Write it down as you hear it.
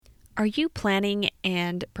Are you planning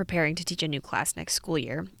and preparing to teach a new class next school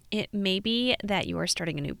year? It may be that you are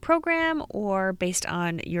starting a new program, or based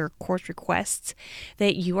on your course requests,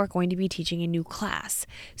 that you are going to be teaching a new class.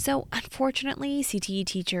 So, unfortunately, CTE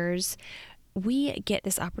teachers, we get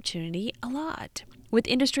this opportunity a lot. With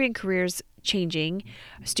industry and careers changing,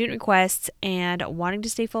 student requests, and wanting to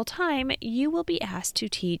stay full time, you will be asked to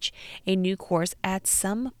teach a new course at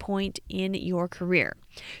some point in your career.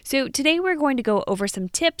 So today we're going to go over some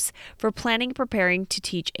tips for planning and preparing to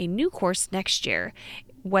teach a new course next year,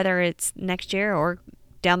 whether it's next year or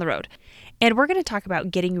down the road. And we're going to talk about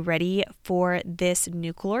getting ready for this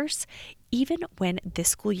new course, even when this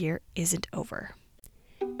school year isn't over.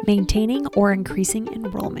 Maintaining or increasing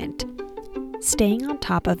enrollment. Staying on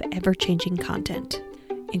top of ever-changing content.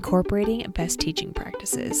 Incorporating best teaching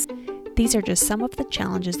practices. These are just some of the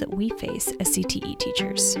challenges that we face as CTE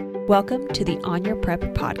teachers. Welcome to the On Your Prep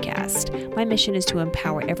podcast. My mission is to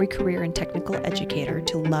empower every career and technical educator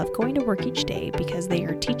to love going to work each day because they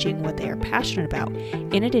are teaching what they are passionate about,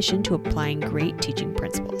 in addition to applying great teaching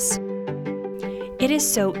principles. It is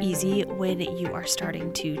so easy when you are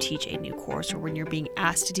starting to teach a new course, or when you're being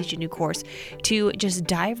asked to teach a new course, to just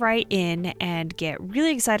dive right in and get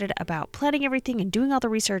really excited about planning everything and doing all the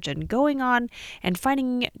research and going on and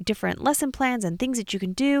finding different lesson plans and things that you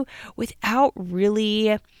can do without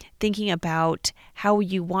really thinking about how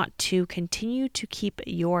you want to continue to keep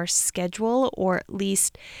your schedule, or at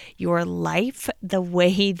least your life, the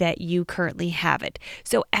way that you currently have it.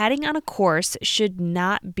 So adding on a course should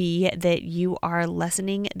not be that you are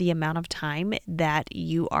lessening the amount of time that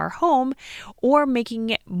you are home or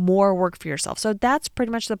making more work for yourself. So that's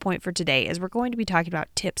pretty much the point for today, is we're going to be talking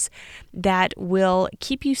about tips that will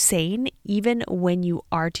keep you sane even when you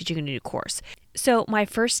are teaching a new course. So my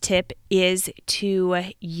first tip is to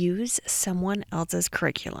use someone else's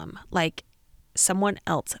curriculum, like someone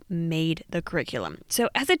else made the curriculum. So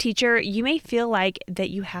as a teacher, you may feel like that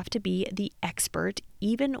you have to be the expert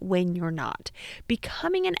even when you're not.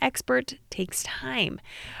 Becoming an expert takes time,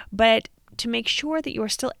 but to make sure that you are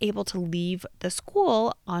still able to leave the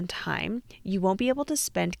school on time, you won't be able to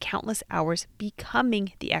spend countless hours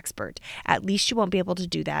becoming the expert. At least you won't be able to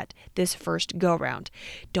do that this first go round.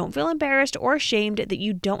 Don't feel embarrassed or ashamed that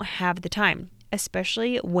you don't have the time,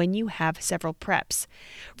 especially when you have several preps.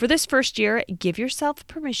 For this first year, give yourself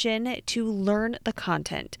permission to learn the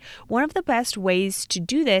content. One of the best ways to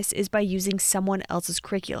do this is by using someone else's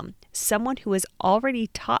curriculum. Someone who has already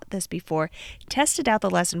taught this before, tested out the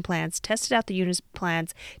lesson plans, tested out the unit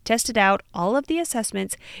plans, tested out all of the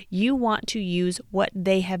assessments. You want to use what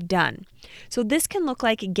they have done. So this can look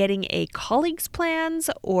like getting a colleague's plans,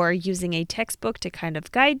 or using a textbook to kind of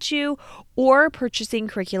guide you, or purchasing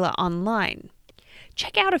curricula online.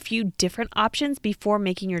 Check out a few different options before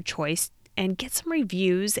making your choice and get some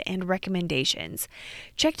reviews and recommendations.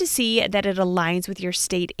 Check to see that it aligns with your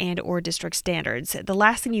state and or district standards. The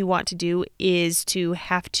last thing you want to do is to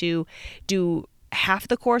have to do half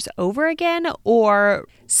the course over again, or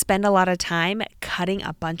spend a lot of time cutting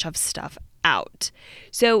a bunch of stuff out.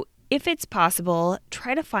 So if it's possible,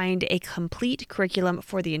 try to find a complete curriculum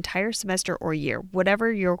for the entire semester or year,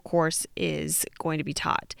 whatever your course is going to be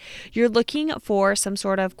taught. You're looking for some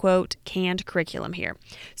sort of, quote, canned curriculum here.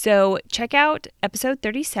 So check out episode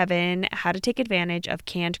 37, How to Take Advantage of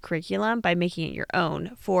Canned Curriculum by Making It Your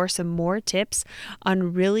Own, for some more tips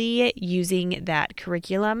on really using that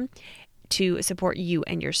curriculum to support you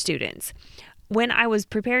and your students. When I was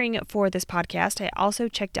preparing for this podcast, I also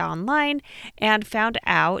checked online and found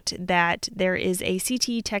out that there is a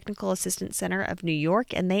CTE Technical Assistance Center of New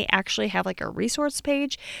York, and they actually have like a resource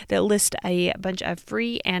page that lists a bunch of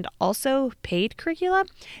free and also paid curricula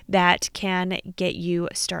that can get you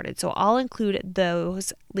started. So I'll include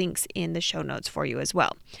those links in the show notes for you as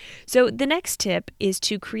well. So the next tip is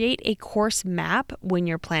to create a course map when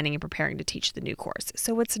you're planning and preparing to teach the new course.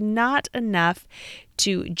 So it's not enough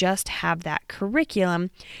to just have that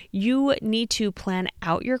curriculum. You need to plan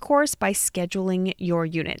out your course by scheduling your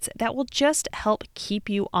units. That will just help keep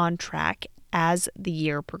you on track as the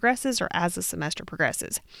year progresses, or as the semester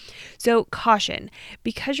progresses. So caution,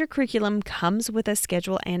 because your curriculum comes with a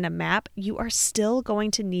schedule and a map, you are still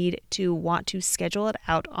going to need to want to schedule it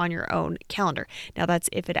out on your own calendar. Now that's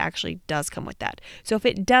if it actually does come with that. So if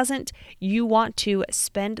it doesn't, you want to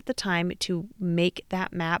spend the time to make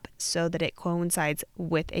that map so that it coincides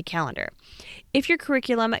with a calendar. If your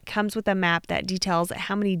curriculum comes with a map that details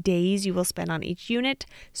how many days you will spend on each unit,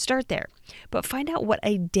 start there. But find out what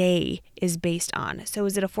a day is based on. So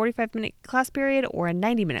is it a 45-minute class period or a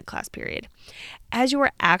 90-minute class period? As you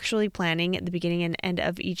are actually planning the beginning and end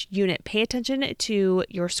of each unit, pay attention to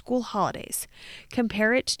your school holidays.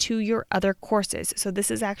 Compare it to your other courses. So this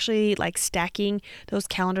is actually like stacking those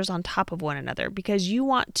calendars on top of one another, because you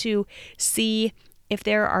want to see if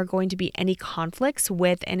there are going to be any conflicts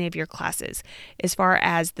with any of your classes as far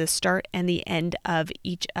as the start and the end of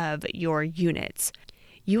each of your units.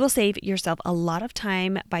 You will save yourself a lot of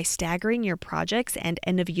time by staggering your projects and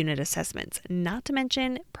end-of-unit assessments, not to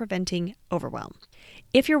mention preventing overwhelm.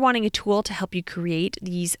 If you're wanting a tool to help you create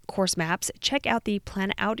these course maps, check out the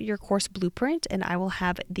Plan Out Your Course Blueprint, and I will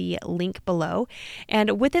have the link below.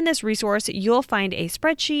 And within this resource, you'll find a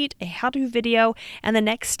spreadsheet, a how-to video, and the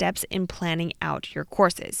next steps in planning out your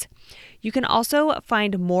courses. You can also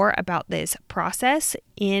find more about this process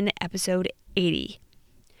in episode 80.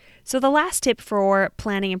 So the last tip for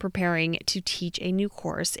planning and preparing to teach a new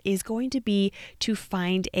course is going to be to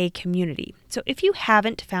find a community. So if you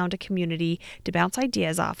haven't found a community to bounce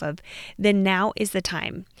ideas off of, then now is the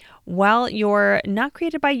time. While your Not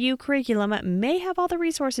Created by You curriculum may have all the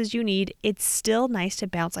resources you need, it's still nice to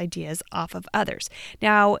bounce ideas off of others.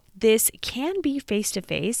 Now, this can be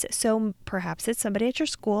face-to-face, so perhaps it's somebody at your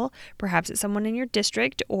school, perhaps it's someone in your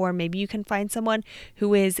district, or maybe you can find someone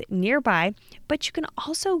who is nearby, but you can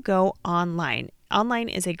also go online. Online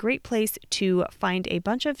is a great place to find a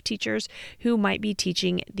bunch of teachers who might be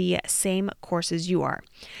teaching the same courses you are.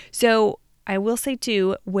 So I will say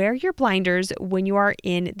too, wear your blinders when you are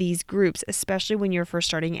in these groups, especially when you're first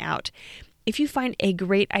starting out. If you find a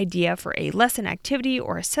great idea for a lesson, activity,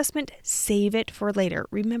 or assessment, save it for later.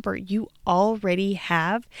 Remember, you already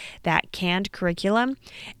have that canned curriculum,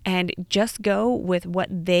 and just go with what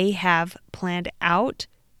they have planned out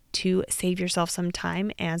to save yourself some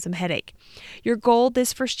time and some headache. Your goal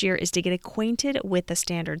this first year is to get acquainted with the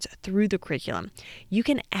standards through the curriculum. You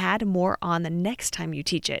can add more on the next time you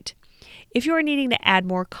teach it. If you are needing to add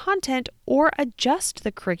more content or adjust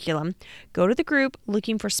the curriculum, go to the group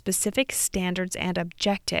looking for specific standards and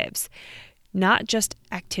objectives, not just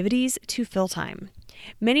activities to fill time.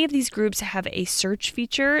 Many of these groups have a search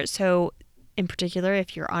feature, so in particular,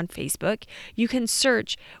 if you're on Facebook, you can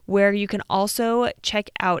search, where you can also check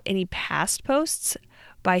out any past posts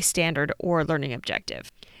by standard or learning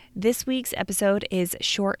objective. This week's episode is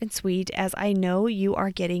short and sweet, as I know you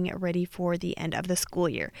are getting ready for the end of the school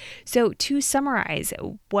year. So to summarize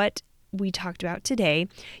what we talked about today,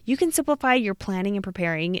 you can simplify your planning and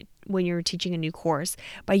preparing when you're teaching a new course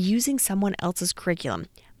by using someone else's curriculum,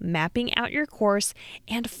 mapping out your course,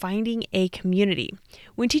 and finding a community.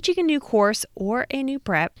 When teaching a new course or a new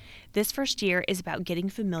prep, this first year is about getting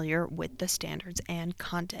familiar with the standards and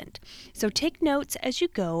content. So take notes as you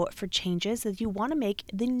go for changes that you want to make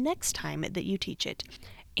the next time that you teach it.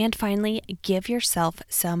 And finally, give yourself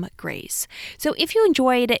some grace. So if you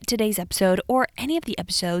enjoyed today's episode or any of the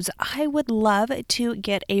episodes, I would love to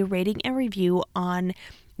get a rating and review on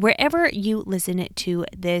wherever you listen to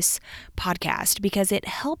this podcast, because it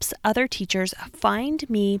helps other teachers find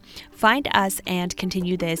me, find us, and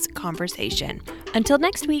continue this conversation. Until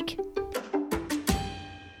next week.